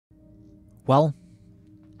Well,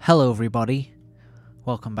 hello everybody.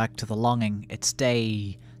 Welcome back to The Longing. It's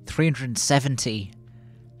day 370.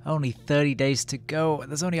 Only 30 days to go.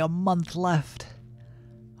 There's only a month left.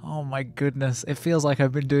 Oh my goodness. It feels like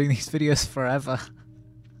I've been doing these videos forever.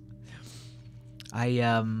 I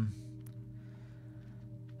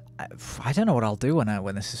don't know what I'll do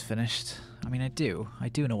when this is finished. I mean, I do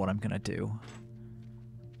know what I'm gonna do.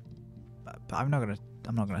 But I'm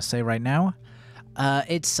not gonna say right now.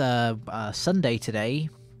 It's Sunday today,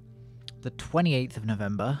 the 28th of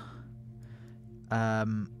November. I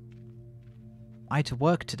had to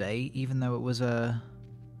work today, even though it was a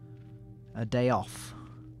day off.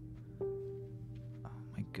 Oh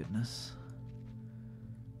my goodness.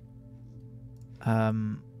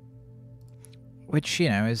 Which, you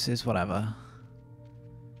know, is whatever.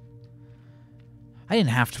 I didn't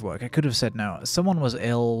have to work. I could have said no. Someone was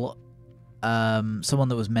ill. Someone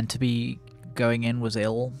that was meant to be going in was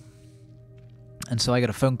ill, and so I got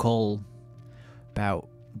a phone call about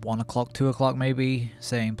 1 o'clock, 2 o'clock maybe,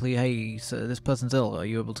 saying, "Please, hey, so this person's ill. Are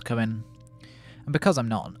you able to come in?" And because I'm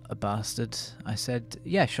not a bastard, I said,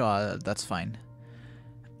 "Yeah, sure, that's fine."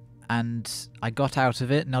 And I got out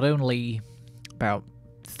of it not only about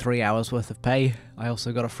 3 hours worth of pay, I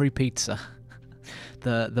also got a free pizza.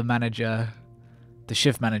 the manager, the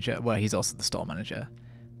shift manager, well, he's also the store manager,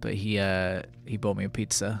 but he bought me a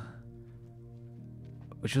pizza,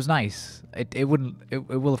 which was nice. It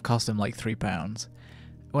will have cost him like £3. It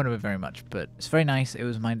wouldn't have been very much, but it's very nice. It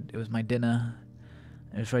was my dinner.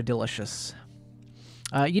 It was very delicious.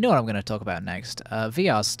 You know what I'm going to talk about next.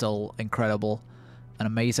 VR is still incredible and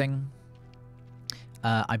amazing.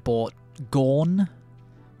 I bought Gorn,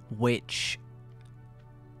 which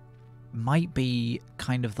might be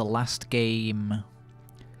kind of the last game,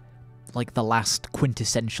 like the last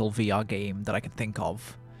quintessential VR game that I can think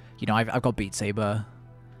of. You know, I've got Beat Saber,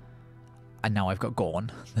 and now I've got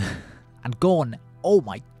Gorn. And Gorn, oh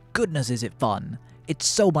my goodness, is it fun. It's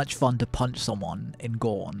so much fun to punch someone in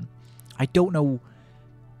Gorn. I don't know,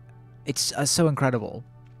 it's so incredible.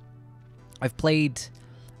 I've played,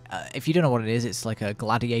 if you don't know what it is, it's like a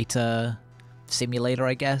gladiator simulator,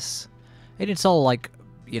 I guess. And it's all like,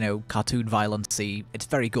 you know, cartoon violence-y. It's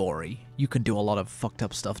very gory. You can do a lot of fucked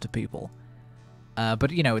up stuff to people.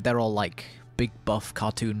 But, you know, they're all like big buff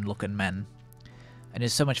cartoon-looking men. And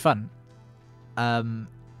it's so much fun.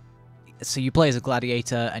 So you play as a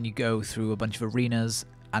gladiator and you go through a bunch of arenas,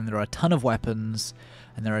 and there are a ton of weapons,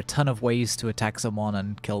 and there are a ton of ways to attack someone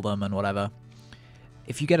and kill them and whatever.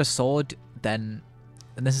 If you get a sword, then,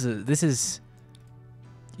 and this is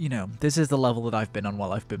you know, this is the level that I've been on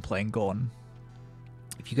while I've been playing Gorn.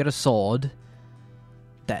 If you get a sword,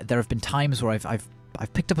 there have been times where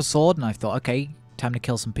I've picked up a sword and I've thought, okay, time to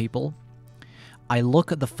kill some people. I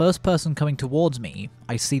look at the first person coming towards me,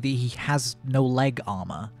 I see that he has no leg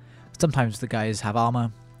armor. Sometimes the guys have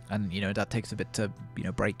armor, and, you know, that takes a bit to, you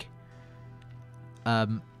know, break.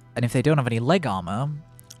 And if they don't have any leg armor,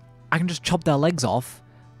 I can just chop their legs off,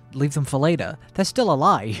 leave them for later. They're still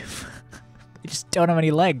alive. They just don't have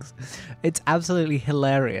any legs. It's absolutely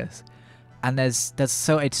hilarious. And it's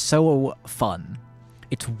so fun.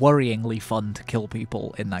 It's worryingly fun to kill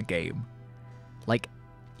people in that game. Like,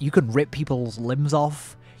 you can rip people's limbs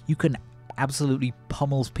off. You can absolutely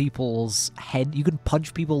pummel people's head. You can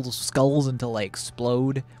punch people's skulls until they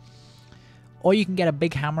explode. Or you can get a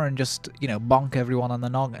big hammer and just, you know, bonk everyone on the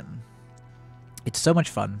noggin. It's so much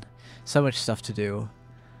fun. So much stuff to do.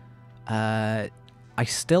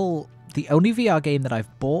 The only VR game that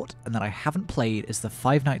I've bought and that I haven't played is the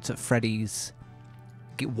Five Nights at Freddy's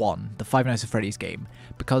 1, the Five Nights at Freddy's game.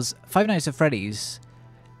 Because Five Nights at Freddy's,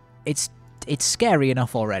 it's scary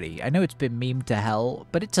enough already. I know it's been memed to hell,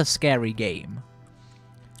 but it's a scary game.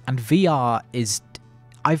 And VR is...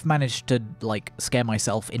 I've managed to, like, scare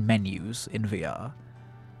myself in menus in VR.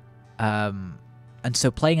 And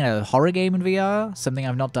so playing a horror game in VR, something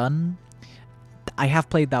I've not done. I have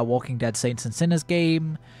played that Walking Dead Saints and Sinners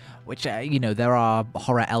game, which, you know, there are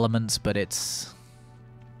horror elements, but it's...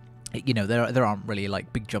 You know, there aren't really,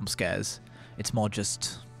 like, big jump scares. It's more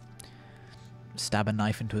just stab a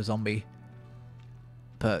knife into a zombie.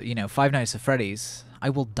 But, you know, Five Nights at Freddy's,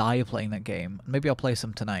 I will die playing that game. Maybe I'll play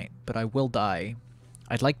some tonight, but I will die.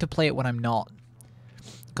 I'd like to play it when I'm not,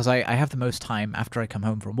 because I have the most time after I come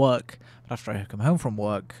home from work. But after I come home from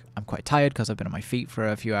work, I'm quite tired because I've been on my feet for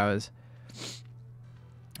a few hours.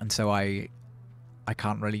 And so I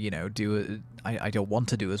can't really, you know, I don't want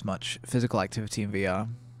to do as much physical activity in VR.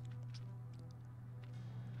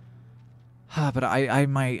 But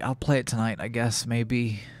I'll play it tonight, I guess,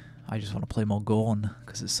 maybe. I just want to play more Gorn,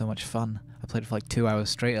 because it's so much fun. I played it for like 2 hours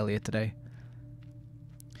straight earlier today.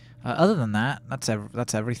 Other than that,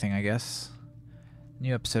 that's everything, I guess.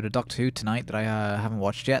 New episode of Doctor Who tonight that I haven't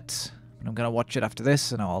watched yet. But I'm gonna watch it after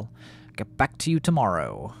this, and I'll get back to you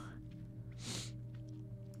tomorrow.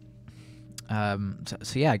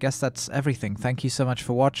 So yeah, I guess that's everything. Thank you so much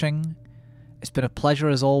for watching. It's been a pleasure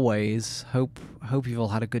as always. Hope you've all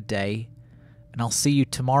had a good day, and I'll see you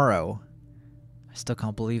tomorrow. I still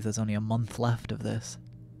can't believe there's only a month left of this.